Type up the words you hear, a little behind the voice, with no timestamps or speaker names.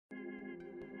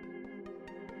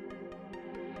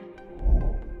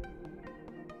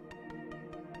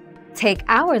Take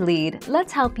our lead,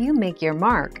 let's help you make your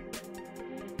mark.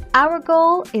 Our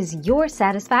goal is your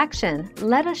satisfaction.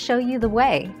 Let us show you the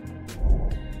way.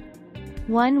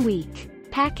 1 week.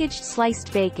 Packaged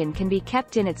sliced bacon can be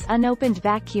kept in its unopened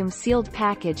vacuum-sealed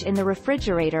package in the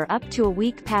refrigerator up to a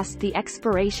week past the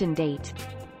expiration date.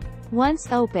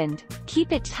 Once opened,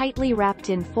 keep it tightly wrapped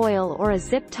in foil or a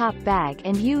zip-top bag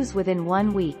and use within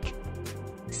 1 week.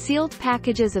 Sealed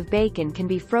packages of bacon can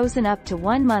be frozen up to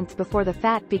 1 month before the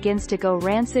fat begins to go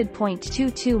rancid.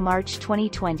 22 March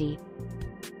 2020.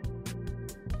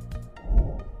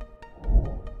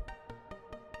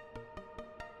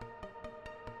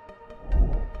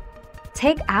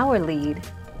 Take our lead.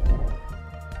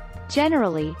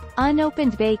 Generally,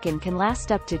 unopened bacon can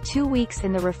last up to 2 weeks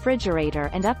in the refrigerator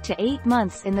and up to 8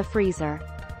 months in the freezer.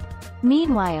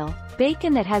 Meanwhile,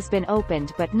 bacon that has been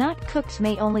opened but not cooked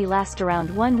may only last around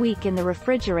 1 week in the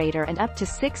refrigerator and up to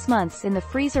 6 months in the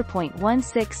freezer.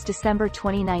 16 December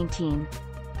 2019.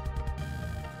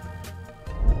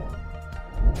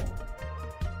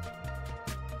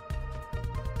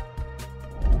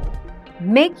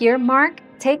 Make your mark,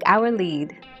 take our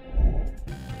lead.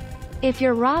 If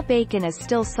your raw bacon is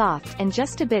still soft and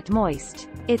just a bit moist,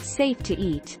 it's safe to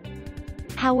eat.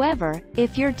 However,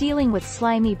 if you're dealing with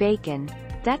slimy bacon,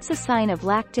 that's a sign of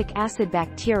lactic acid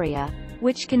bacteria,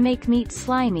 which can make meat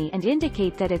slimy and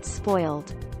indicate that it's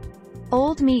spoiled.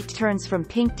 Old meat turns from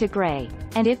pink to gray,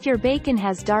 and if your bacon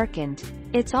has darkened,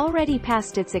 it's already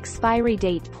past its expiry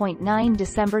date. 9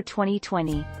 December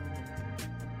 2020.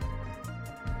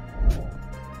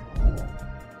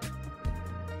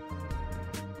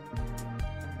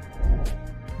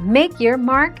 Make your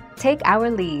mark, take our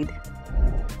lead.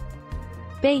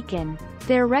 Bacon.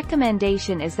 Their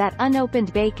recommendation is that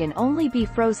unopened bacon only be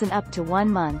frozen up to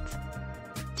 1 month.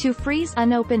 To freeze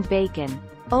unopened bacon,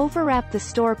 overwrap the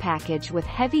store package with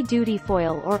heavy-duty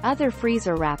foil or other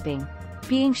freezer wrapping,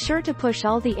 being sure to push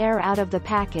all the air out of the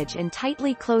package and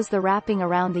tightly close the wrapping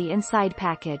around the inside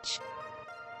package.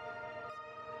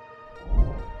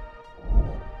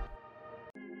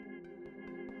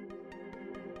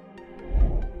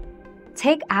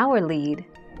 Take our lead.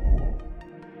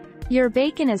 Your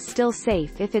bacon is still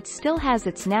safe if it still has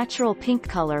its natural pink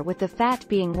color with the fat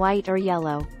being white or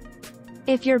yellow.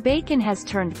 If your bacon has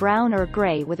turned brown or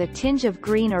gray with a tinge of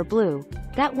green or blue,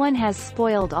 that one has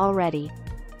spoiled already.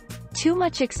 Too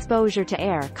much exposure to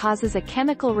air causes a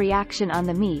chemical reaction on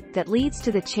the meat that leads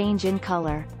to the change in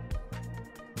color.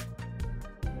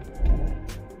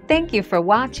 Thank you for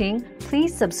watching.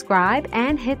 Please subscribe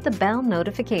and hit the bell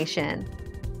notification.